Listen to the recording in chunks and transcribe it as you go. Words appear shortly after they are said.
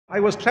I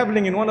was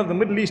traveling in one of the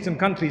Middle Eastern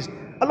countries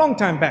a long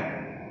time back,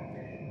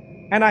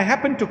 and I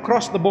happened to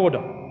cross the border.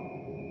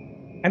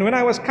 And when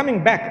I was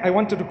coming back, I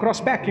wanted to cross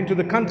back into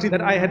the country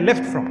that I had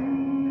left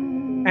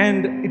from.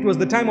 And it was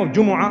the time of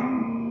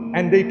Jumu'ah,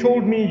 and they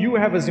told me, you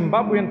have a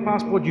Zimbabwean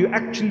passport, you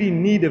actually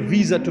need a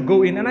visa to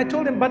go in. And I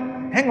told them, but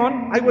hang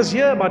on, I was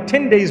here about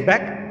 10 days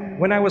back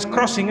when I was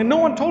crossing, and no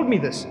one told me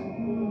this.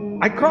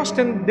 I crossed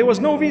and there was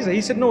no visa.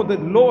 He said, no, the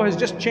law has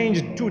just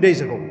changed 2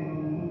 days ago.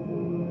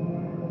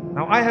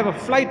 Now I have a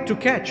flight to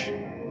catch,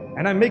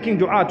 and I'm making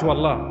dua to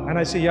Allah, and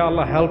I say, Ya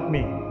Allah, help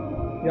me.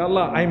 Ya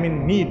Allah, I'm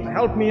in need.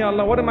 Help me, Ya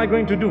Allah. What am I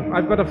going to do?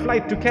 I've got a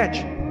flight to catch,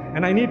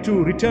 and I need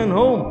to return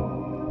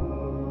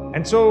home.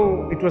 And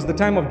so it was the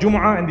time of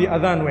Jumu'ah, and the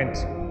adhan went.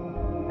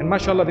 And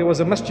mashallah, there was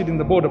a masjid in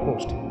the border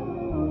post.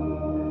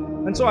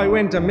 And so I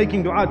went, I'm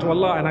making dua to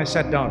Allah, and I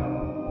sat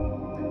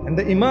down. And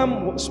the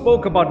Imam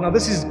spoke about, now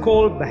this is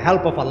called the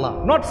help of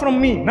Allah. Not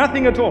from me,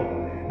 nothing at all.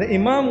 The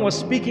Imam was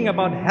speaking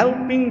about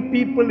helping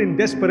people in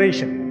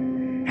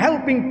desperation,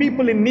 helping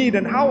people in need,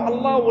 and how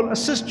Allah will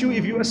assist you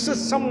if you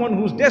assist someone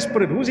who's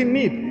desperate, who's in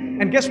need.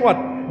 And guess what?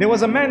 There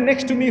was a man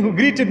next to me who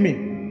greeted me,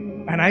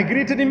 and I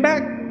greeted him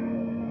back.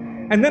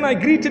 And then I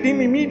greeted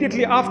him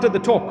immediately after the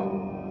talk.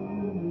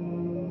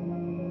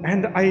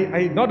 And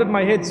I nodded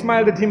my head,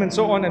 smiled at him and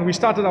so on, and we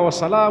started our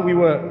salah. We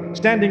were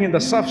standing in the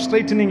saf,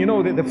 straightening,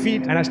 the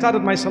feet, and I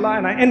started my salah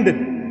and I ended.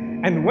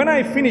 And when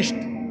I finished,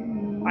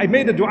 I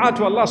made a dua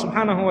to Allah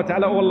subhanahu wa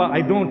ta'ala, oh Allah,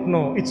 I don't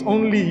know, it's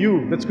only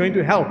you that's going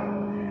to help.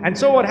 And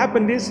so what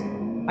happened is,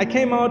 I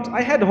came out,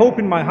 I had hope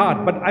in my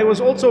heart, but I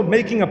was also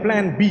making a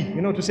plan B,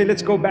 to say,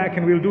 let's go back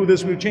and we'll do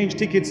this, we'll change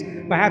tickets,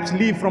 perhaps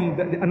leave from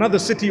another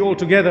city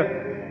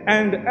altogether.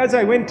 And as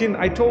I went in,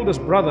 I told this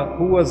brother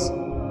who was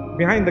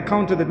behind the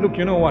counter that, look,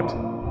 you know what,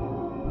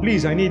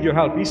 please, I need your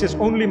help. He says,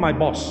 only my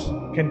boss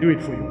can do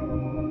it for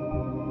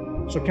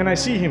you. So can I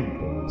see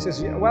him? He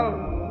says, yeah,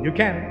 well, you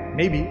can,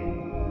 maybe.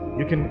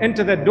 You can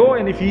enter that door,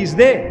 and if he's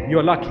there,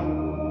 you're lucky.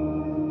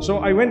 So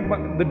I went by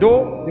the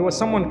door, there was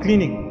someone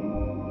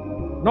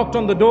cleaning. Knocked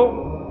on the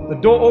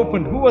door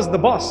opened. Who was the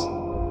boss?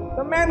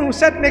 The man who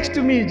sat next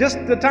to me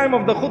just the time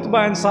of the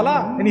khutbah and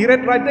salah, and he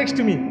read right next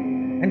to me.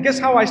 And guess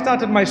how I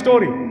started my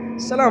story?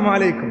 Assalamu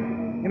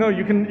alaikum.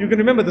 You can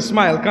remember the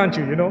smile, can't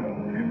you?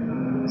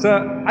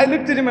 So I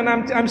looked at him and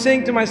I'm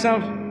saying to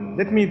myself,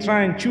 let me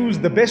try and choose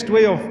the best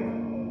way of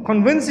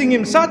convincing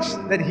him such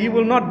that he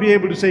will not be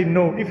able to say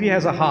no if he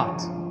has a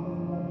heart.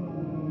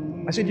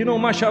 I said,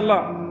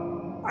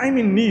 mashallah, I'm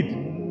in need.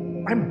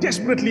 I'm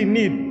desperately in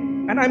need.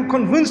 And I'm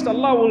convinced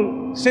Allah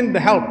will send the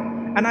help.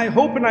 And I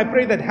hope and I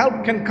pray that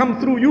help can come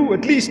through you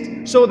at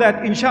least, so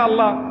that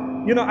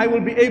inshallah, I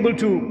will be able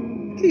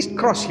to at least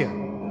cross here.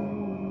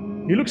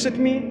 He looks at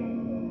me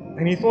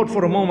and he thought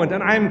for a moment,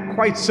 and I'm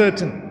quite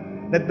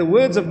certain that the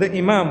words of the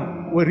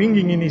Imam were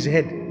ringing in his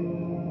head.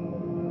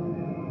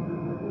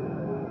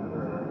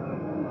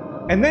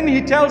 And then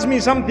he tells me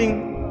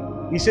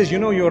something. He says,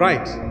 you're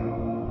right.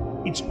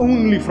 It's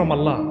only from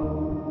Allah,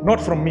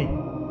 not from me.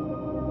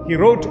 He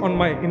wrote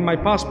in my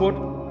passport,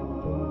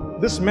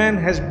 this man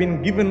has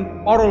been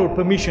given oral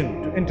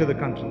permission to enter the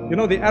country.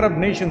 The Arab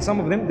nations, some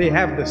of them, they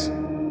have this.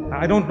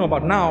 I don't know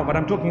about now, but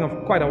I'm talking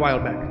of quite a while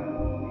back.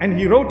 And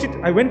he wrote it.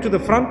 I went to the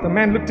front, the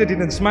man looked at it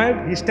and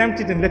smiled. He stamped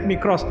it and let me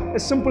cross.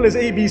 As simple as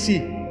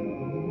ABC.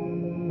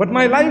 But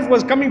my life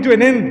was coming to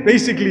an end,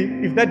 basically,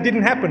 if that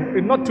didn't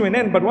happen. Not to an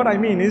end, but what I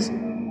mean is,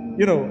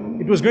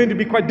 it was going to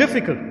be quite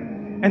difficult.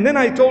 And then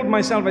I told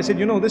myself, I said,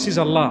 this is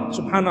Allah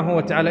subhanahu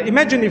wa ta'ala.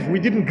 Imagine if we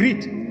didn't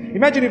greet.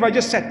 Imagine if I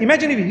just sat.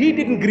 Imagine if he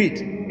didn't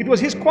greet. It was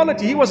his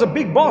quality. He was a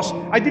big boss.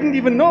 I didn't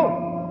even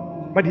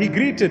know. But he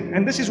greeted,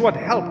 and this is what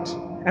helped.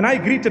 And I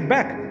greeted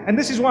back. And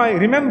this is why,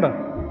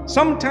 remember,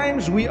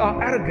 sometimes we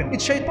are arrogant.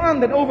 It's shaitan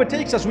that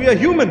overtakes us. We are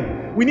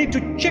human. We need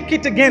to check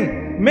it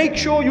again. Make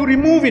sure you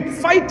remove it.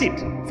 Fight it.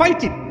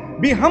 Fight it.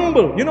 Be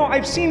humble.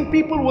 I've seen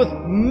people with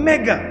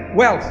mega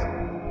wealth,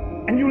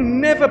 and you'll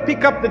never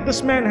pick up that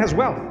this man has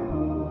wealth.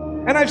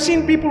 And I've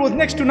seen people with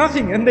next to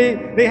nothing, and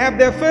they have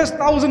their first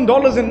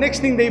 $1,000, and next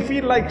thing they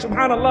feel like,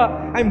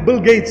 subhanallah, I'm Bill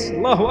Gates.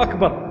 Allahu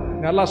Akbar.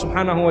 May Allah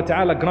subhanahu wa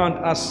ta'ala grant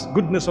us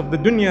goodness of the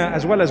dunya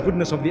as well as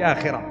goodness of the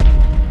akhirah.